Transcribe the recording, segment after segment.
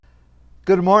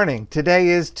Good morning. Today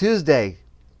is Tuesday,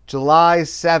 July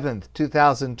 7th,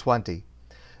 2020.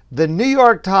 The New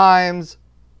York Times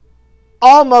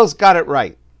almost got it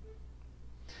right.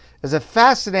 There's a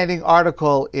fascinating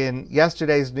article in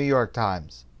yesterday's New York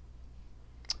Times.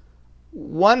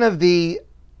 One of the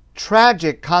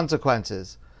tragic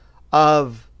consequences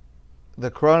of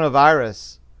the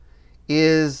coronavirus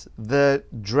is the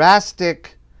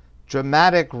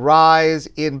dramatic rise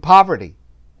in poverty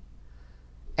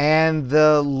and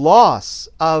the loss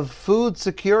of food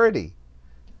security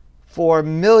for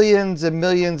millions and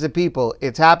millions of people.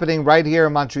 It's happening right here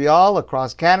in Montreal,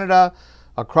 across Canada,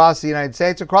 across the United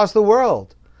States, across the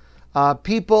world.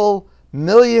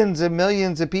 Millions and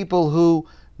millions of people who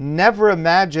never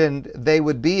imagined they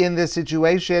would be in this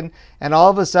situation, and all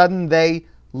of a sudden they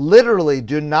literally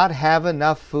do not have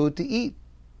enough food to eat.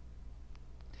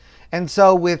 And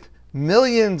so with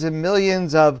millions and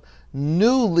millions of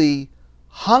newly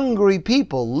hungry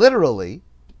people, literally,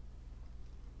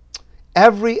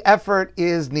 every effort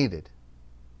is needed.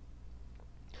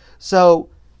 So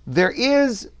there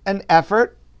is an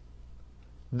effort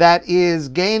that is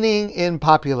gaining in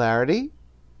popularity,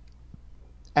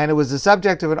 and it was the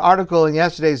subject of an article in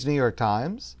yesterday's New York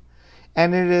Times,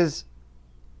 and it is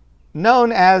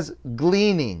known as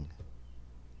gleaning.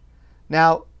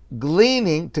 Now,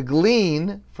 to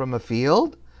glean from a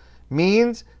field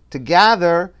means to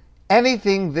gather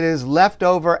anything that is left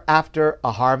over after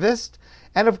a harvest.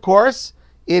 And of course,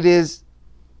 it is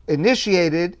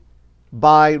initiated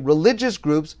by religious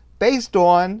groups based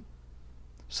on,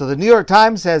 so the New York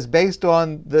Times says, based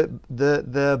on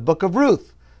the book of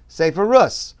Ruth, Sefer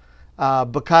Rus,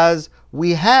 because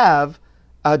we have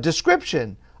a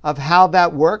description of how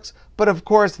that works. But of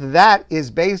course, that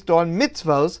is based on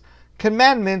mitzvos,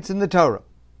 commandments in the Torah.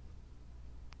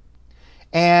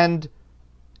 And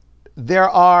there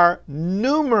are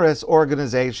numerous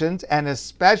organizations, and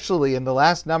especially in the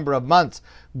last number of months,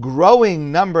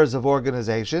 growing numbers of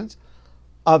organizations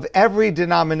of every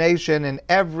denomination and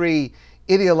every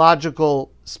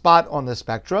ideological spot on the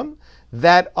spectrum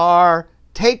that are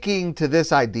taking to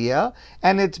this idea,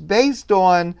 and it's based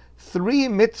on three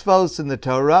mitzvos in the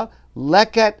Torah: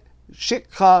 leket,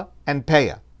 shikha, and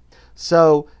peah.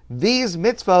 So these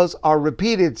mitzvos are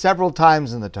repeated several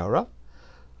times in the Torah.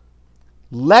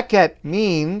 Leket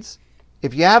means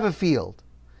if you have a field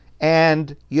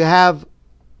and you have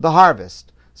the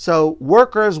harvest, so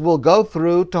workers will go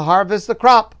through to harvest the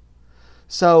crop.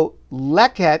 So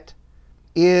leket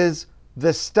is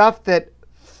the stuff that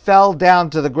fell down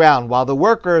to the ground. While the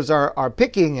workers are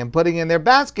picking and putting in their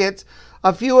baskets,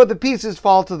 a few of the pieces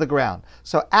fall to the ground.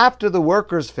 So after the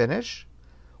workers finish,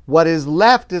 what is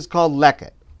left is called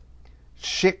leket.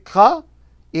 Shikha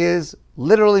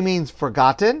literally means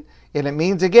forgotten. And it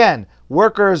means, again,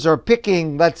 workers are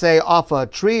picking, let's say, off a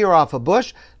tree or off a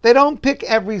bush. They don't pick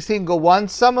every single one.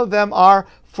 Some of them are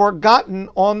forgotten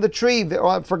on the tree,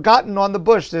 they're forgotten on the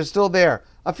bush. They're still there,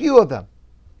 a few of them.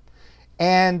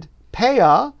 And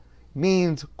peah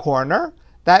means corner.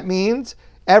 That means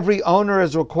every owner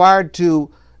is required to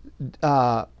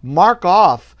mark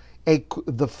off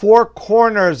the four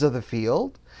corners of the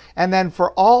field. And then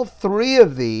for all three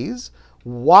of these,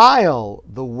 while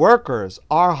the workers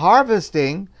are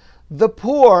harvesting, the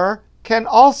poor can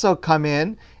also come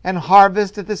in and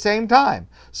harvest at the same time.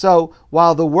 So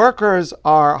while the workers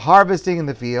are harvesting in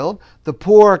the field, the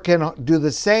poor can do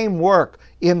the same work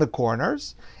in the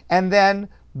corners, and then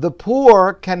the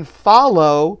poor can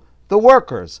follow the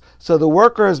workers. So the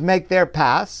workers make their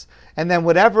pass, and then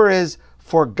whatever is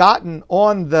forgotten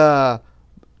on the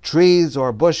trees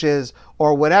or bushes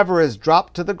or whatever is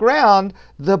dropped to the ground,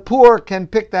 the poor can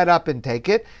pick that up and take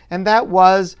it. And that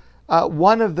was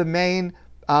one of the main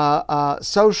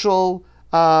social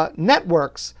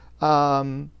networks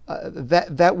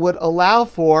that would allow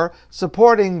for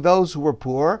supporting those who were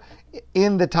poor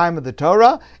in the time of the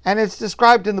Torah, and it's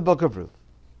described in the book of Ruth.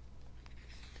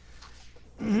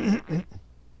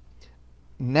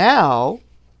 Now,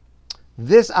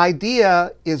 this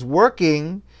idea is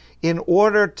working in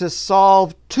order to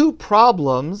solve two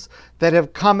problems that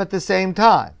have come at the same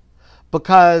time.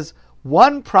 Because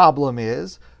one problem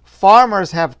is farmers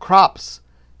have crops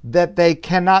that they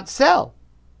cannot sell.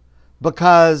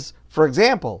 Because, for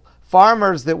example,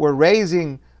 farmers that were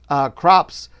raising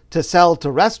crops to sell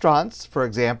to restaurants, for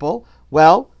example,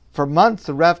 well, for months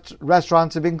the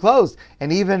restaurants have been closed.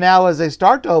 And even now as they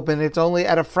start to open, it's only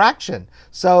at a fraction.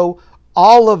 So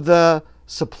all of the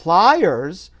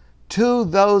suppliers to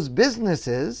those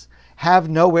businesses have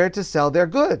nowhere to sell their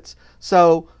goods.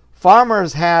 So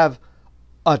farmers have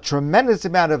a tremendous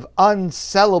amount of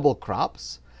unsellable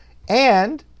crops,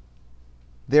 and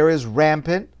there is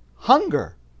rampant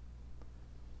hunger.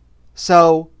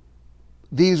 So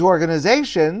these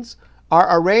organizations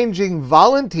are arranging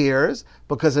volunteers,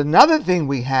 because another thing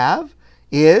we have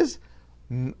is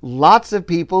lots of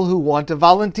people who want to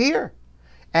volunteer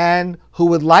and who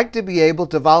would like to be able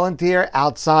to volunteer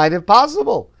outside if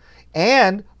possible.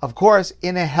 And, of course,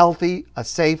 in a healthy, a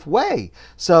safe way.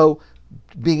 So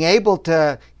being able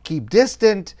to keep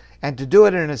distant and to do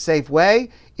it in a safe way,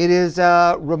 it is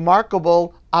a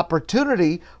remarkable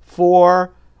opportunity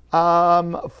for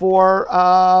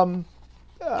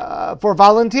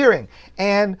volunteering.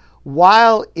 And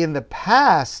while in the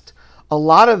past a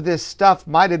lot of this stuff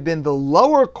might have been the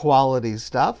lower quality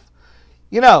stuff,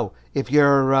 if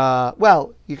you're,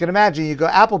 you can imagine you go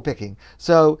apple picking.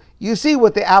 So you see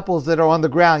what the apples that are on the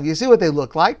ground, you see what they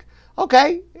look like.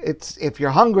 Okay, if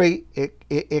you're hungry,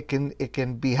 it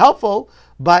can be helpful.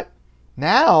 But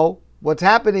now what's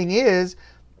happening is,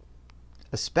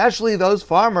 especially those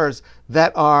farmers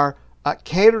that are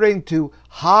catering to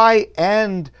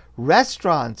high-end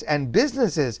restaurants and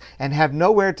businesses and have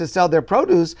nowhere to sell their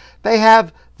produce, they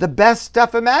have the best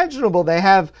stuff imaginable. They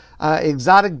have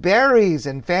exotic berries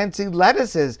and fancy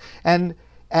lettuces, and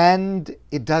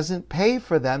it doesn't pay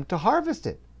for them to harvest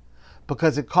it,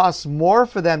 because it costs more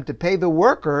for them to pay the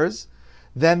workers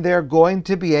than they're going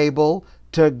to be able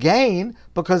to gain,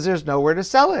 because there's nowhere to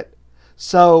sell it.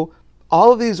 So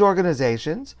all of these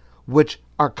organizations, which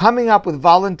are coming up with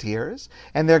volunteers,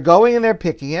 and they're going and they're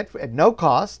picking it at no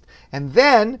cost, and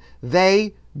then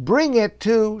they bring it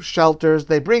to shelters,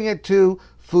 they bring it to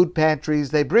food pantries,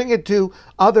 they bring it to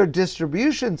other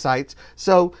distribution sites.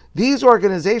 So these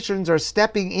organizations are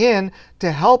stepping in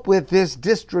to help with this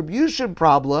distribution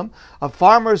problem of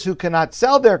farmers who cannot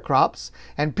sell their crops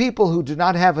and people who do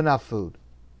not have enough food.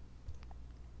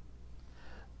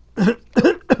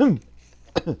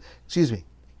 Excuse me.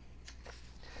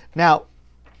 Now,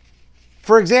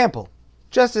 for example,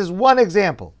 just as one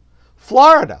example,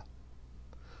 Florida.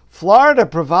 Florida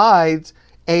provides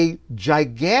a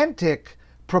gigantic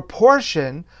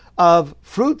proportion of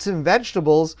fruits and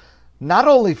vegetables, not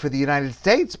only for the United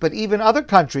States, but even other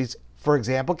countries, for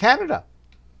example, Canada.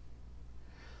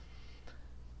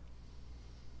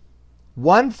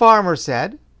 One farmer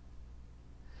said,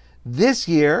 "This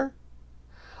year,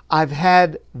 I've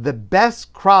had the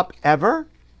best crop ever,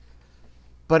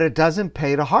 but it doesn't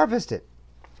pay to harvest it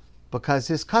because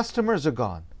his customers are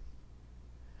gone."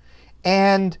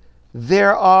 And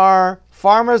there are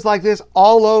farmers like this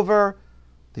all over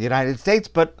the United States,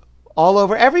 but all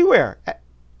over everywhere,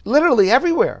 literally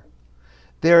everywhere.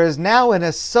 There is now an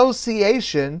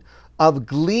association of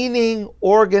gleaning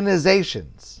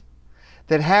organizations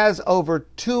that has over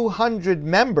 200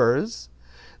 members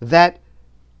that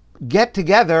get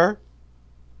together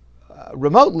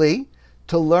remotely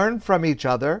to learn from each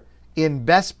other in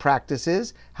best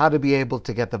practices, how to be able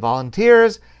to get the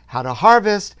volunteers, how to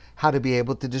harvest, how to be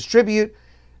able to distribute.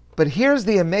 But here's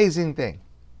the amazing thing.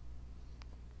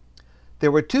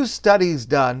 There were two studies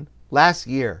done last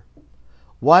year,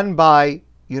 one by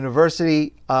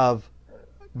University of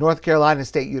North Carolina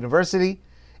State University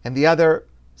and the other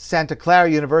Santa Clara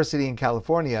University in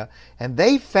California, and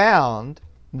they found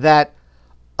that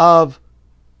of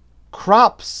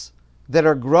crops that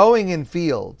are growing in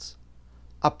fields,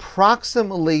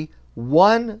 approximately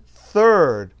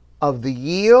 1/3 of the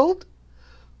yield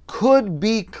could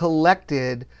be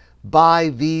collected by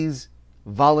these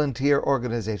volunteer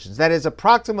organizations. That is,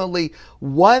 approximately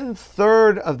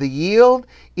 1/3 of the yield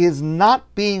is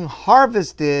not being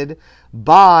harvested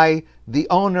by the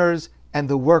owners and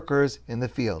the workers in the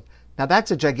field. Now that's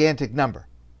a gigantic number.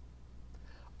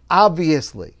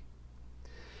 Obviously,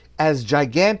 as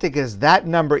gigantic as that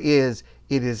number is,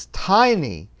 it is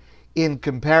tiny in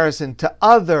comparison to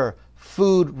other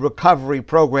food recovery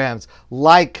programs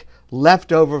like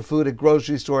leftover food at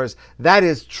grocery stores. That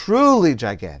is truly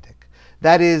gigantic.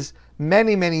 That is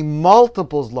many, many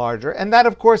multiples larger, and that,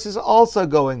 of course, is also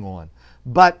going on.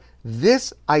 But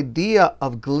this idea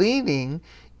of gleaning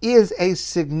is a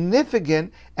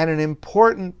significant and an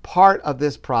important part of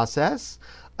this process,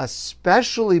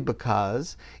 especially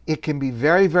because it can be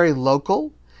very, very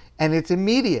local and it's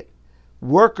immediate.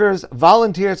 Workers,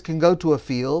 volunteers can go to a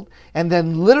field and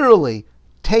then literally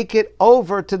take it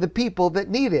over to the people that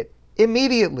need it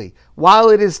immediately while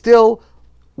it is still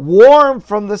warm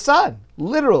from the sun,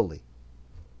 literally.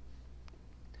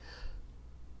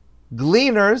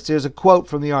 Gleaners, here's a quote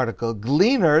from the article,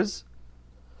 gleaners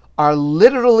are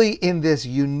literally in this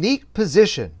unique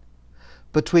position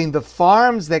between the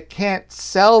farms that can't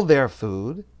sell their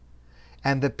food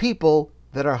and the people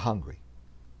that are hungry.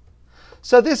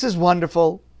 So this is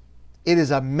wonderful. It is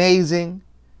amazing.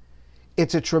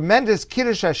 It's a tremendous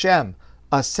Kiddush Hashem,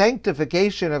 a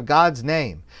sanctification of God's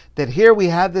name, that here we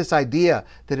have this idea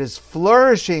that is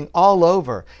flourishing all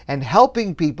over and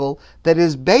helping people, that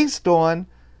is based on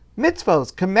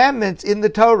mitzvos, commandments in the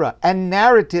Torah, and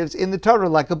narratives in the Torah,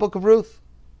 like the book of Ruth.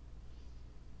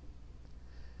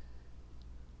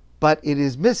 But it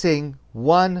is missing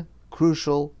one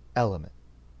crucial element.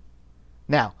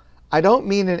 Now, I don't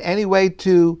mean in any way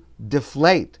to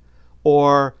deflate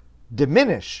or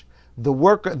diminish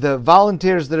the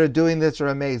volunteers that are doing this are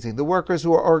amazing. The workers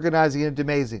who are organizing it are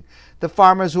amazing. The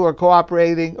farmers who are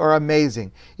cooperating are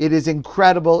amazing. It is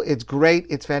incredible. It's great.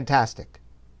 It's fantastic.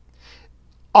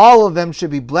 All of them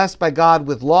should be blessed by God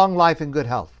with long life and good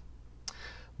health.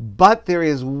 But there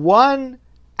is one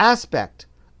aspect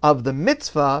of the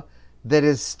mitzvah that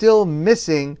is still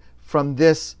missing from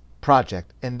this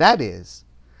project, and that is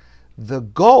the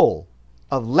goal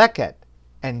of Leket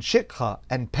and Shikha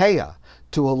and Peah,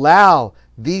 to allow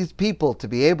these people to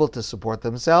be able to support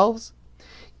themselves,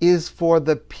 is for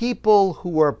the people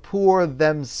who are poor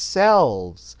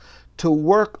themselves to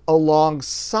work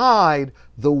alongside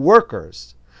the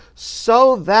workers,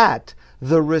 so that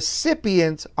the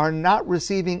recipients are not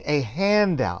receiving a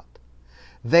handout.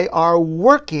 They are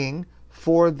working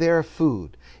for their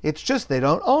food. It's just they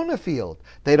don't own a field.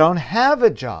 They don't have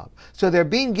a job. So they're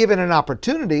being given an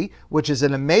opportunity, which is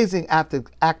an amazing act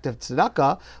of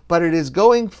tzedakah, but it is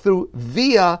going through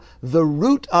via the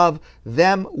route of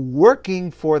them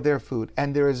working for their food.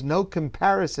 And there is no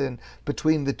comparison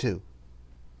between the two.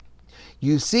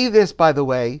 You see this, by the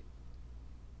way,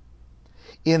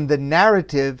 in the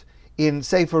narrative in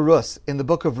Sefer Ruth, in the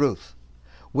book of Ruth,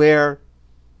 where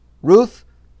Ruth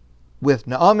with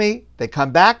Naomi, they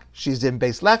come back, she's in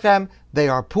Beis Lechem, they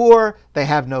are poor, they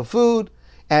have no food,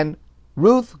 and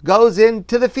Ruth goes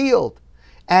into the field.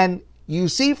 And you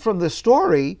see from the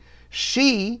story,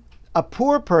 she, a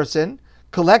poor person,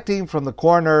 collecting from the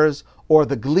corners or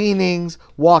the gleanings,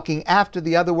 walking after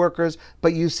the other workers,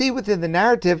 but you see within the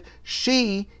narrative,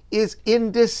 she is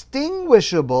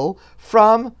indistinguishable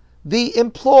from the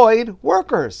employed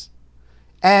workers.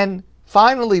 And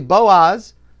finally,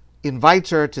 Boaz invites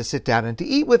her to sit down and to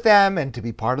eat with them and to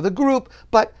be part of the group,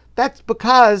 but that's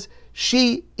because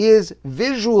she is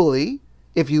visually,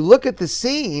 if you look at the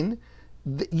scene,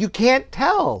 you can't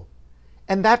tell.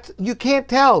 And you can't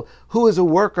tell who is a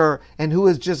worker and who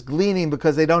is just gleaning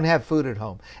because they don't have food at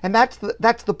home. And that's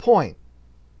the point.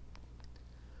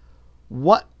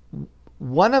 One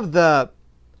of the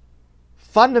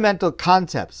fundamental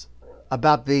concepts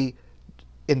about the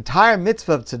entire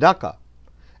mitzvah of tzedakah,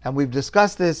 and we've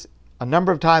discussed this a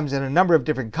number of times in a number of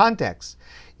different contexts,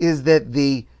 is that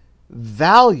the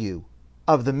value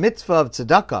of the mitzvah of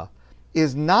tzedakah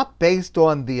is not based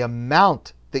on the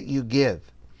amount that you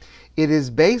give. It is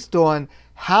based on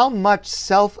how much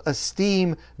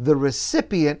self-esteem the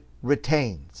recipient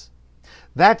retains.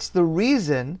 That's the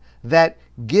reason that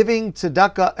giving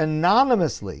tzedakah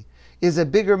anonymously is a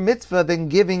bigger mitzvah than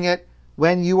giving it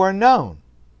when you are known.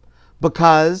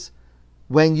 Because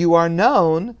when you are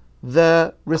known,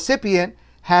 the recipient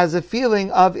has a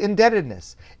feeling of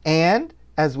indebtedness. And,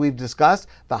 as we've discussed,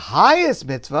 the highest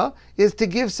mitzvah is to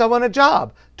give someone a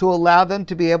job, to allow them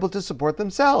to be able to support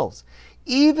themselves.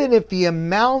 Even if the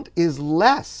amount is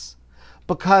less,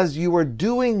 because you are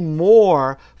doing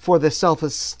more for the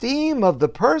self-esteem of the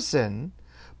person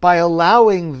by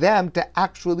allowing them to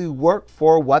actually work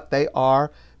for what they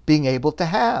are being able to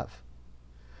have.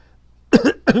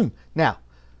 Now,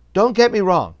 don't get me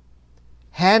wrong.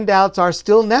 Handouts are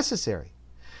still necessary.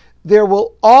 There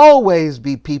will always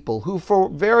be people who, for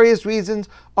various reasons,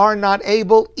 are not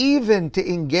able even to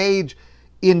engage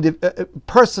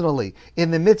personally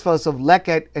in the mitzvahs of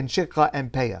Leket and Shikha and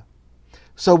Peah.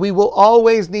 So we will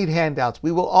always need handouts.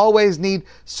 We will always need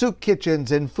soup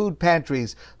kitchens and food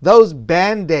pantries. Those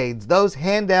band-aids, those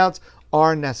handouts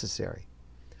are necessary.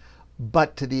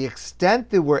 But to the extent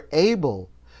that we're able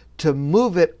to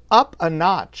move it up a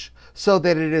notch so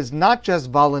that it is not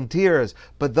just volunteers,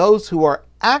 but those who are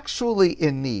actually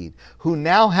in need, who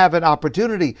now have an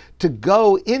opportunity to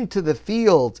go into the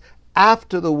fields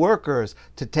after the workers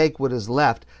to take what is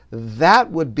left, that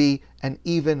would be an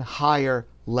even higher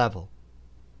level.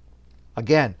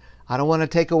 Again, I don't want to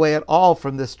take away at all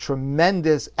from this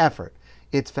tremendous effort.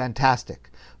 It's fantastic.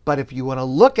 But if you want to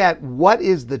look at what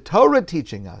is the Torah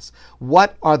teaching us,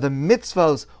 what are the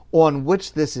mitzvos on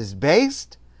which this is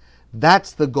based,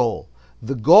 that's the goal.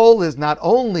 The goal is not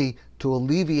only to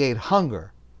alleviate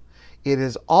hunger, it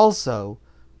is also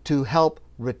to help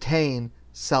retain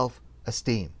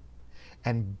self-esteem.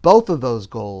 And both of those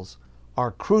goals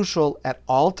are crucial at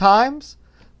all times,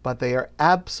 but they are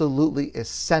absolutely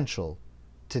essential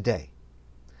today.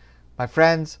 My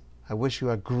friends, I wish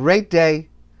you a great day.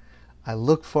 I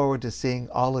look forward to seeing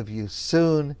all of you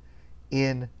soon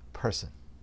in person.